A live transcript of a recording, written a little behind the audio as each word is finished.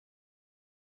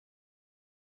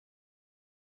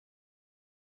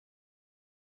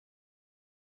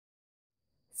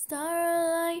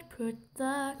Starlight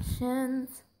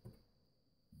Productions.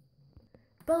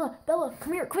 Bella,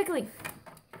 come here, quickly.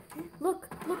 Look,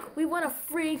 we won a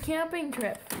free camping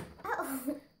trip. Oh.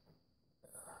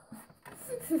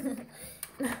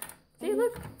 See,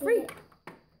 look, free.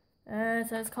 It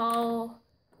says call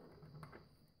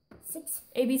 6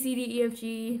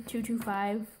 ABCDEFG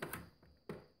 225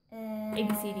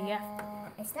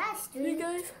 ABCDF. Is that a street? Hey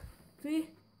guys, free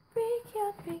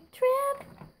camping trip.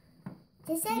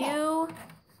 Just say You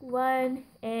won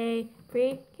a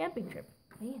free camping trip.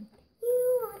 Man.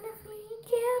 You want a free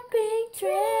Camping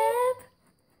trip.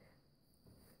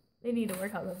 They need to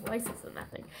work on the voices and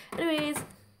that thing. Anyways,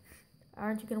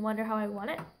 aren't you gonna wonder how I won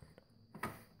it?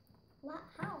 What?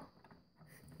 How?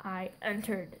 I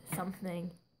entered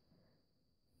something.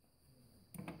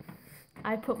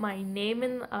 I put my name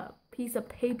in a piece of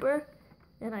paper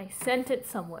and I sent it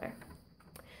somewhere.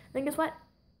 Then guess what?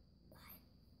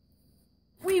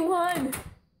 We won!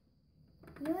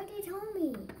 You already told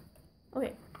me.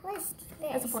 Okay. What's this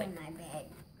That's the point. in my bed?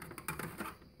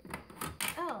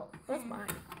 Oh. That's mine.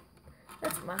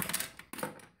 That's mine.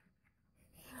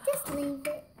 Just leave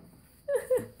it.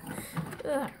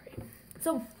 Alright.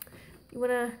 So, you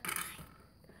wanna...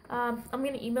 I'm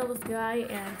gonna email this guy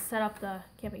and set up the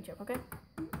camping trip, okay?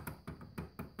 You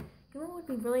know what would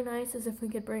be really nice is if we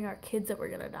could bring our kids that we're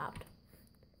gonna adopt.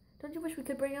 Don't you wish we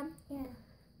could bring them? Yeah.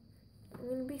 I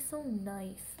mean, it'd be so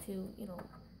nice to,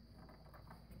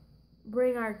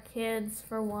 bring our kids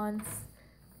for once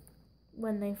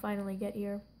when they finally get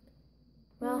here.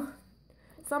 Well,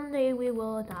 someday we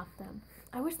will adopt them.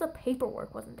 I wish the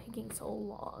paperwork wasn't taking so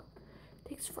long. It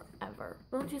takes forever,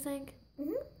 don't you think?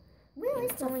 Mm-hmm. Where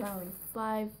is It's the only phone?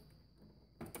 5.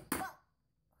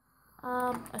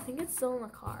 I think it's still in the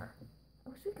car. I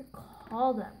wish we could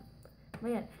call them.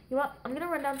 Man, you know what? I'm gonna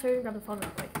run downstairs and grab the phone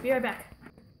real quick. Be right back.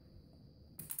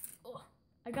 Oh,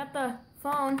 I got the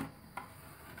phone.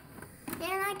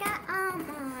 And I got,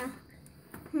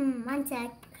 one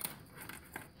sec.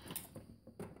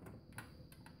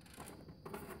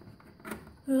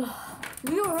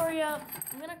 You hurry up.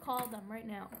 I'm gonna call them right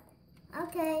now.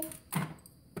 Okay.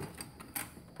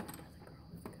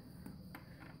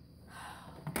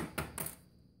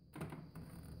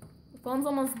 The phone's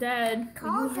almost dead.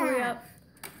 Call Will you hurry them. up?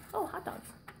 Oh, hot dogs.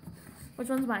 Which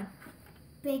one's mine?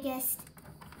 Biggest.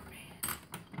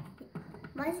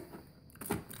 Mine's...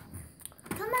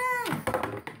 Come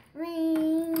on.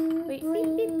 Ring. Wait,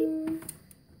 ring, beep, beep, beep.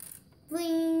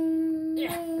 Ring.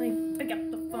 Yeah, let me pick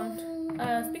up the phone.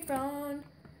 Speakerphone.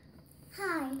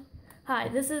 Hi. Hi,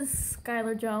 this is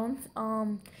Skylar Jones.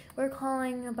 We're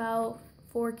calling about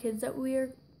 4 kids that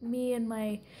me and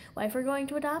my wife are going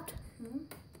to adopt.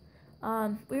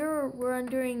 We were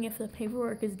wondering if the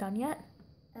paperwork is done yet.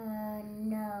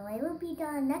 No, it will be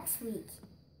done next week.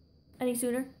 Any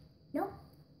sooner? Nope.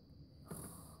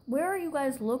 Where are you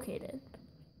guys located?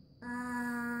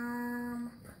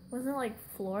 Wasn't it like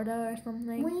Florida or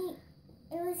something?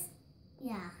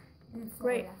 Yeah. In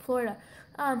Great, Florida.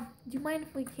 Florida. Do you mind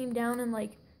if we came down and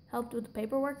like helped with the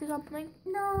paperwork or something?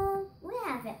 No, we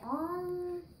have it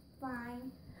all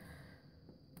fine.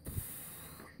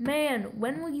 Man,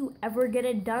 when will you ever get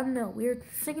it done though? We're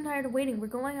sick and tired of waiting. We're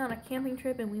going on a camping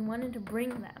trip and we wanted to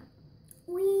bring them.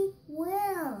 We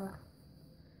will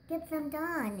get them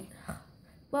done.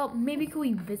 Well, maybe could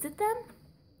we visit them?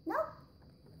 Nope.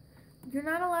 You're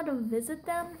not allowed to visit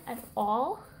them at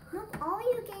all? Nope. All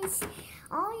you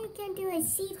can do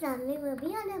is see them. We will be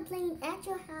on a plane at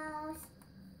your house.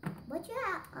 What's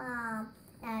your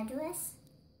address?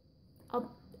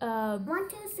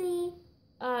 123.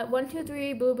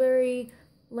 123 Blueberry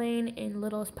Lane in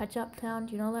Littlest Pet Shop Town.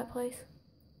 Do you know that place?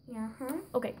 Yeah.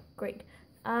 Okay, great.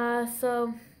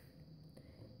 So,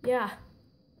 yeah.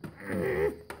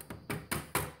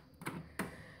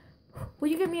 Will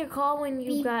you give me a call when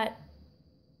you got...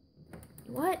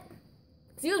 What?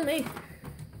 Excuse me.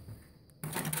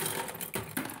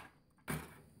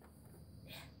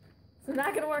 It's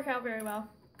not gonna work out very well.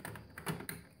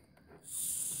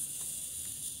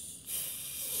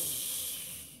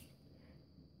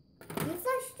 You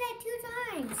flushed that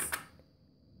 2 times.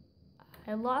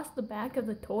 I lost the back of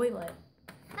the toilet.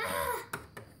 Ah!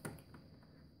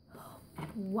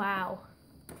 Wow.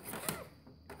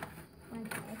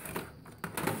 Okay.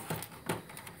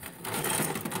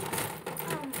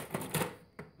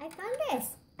 I found this.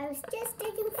 I was just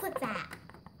digging for that.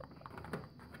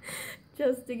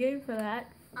 Just digging for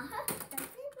that. That's it.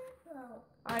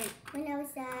 Alright. When I was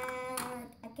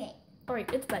okay.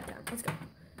 Alright, it's bedtime. Let's go.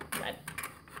 Bye.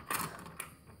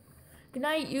 Good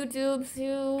night, YouTube. See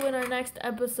you in our next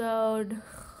episode.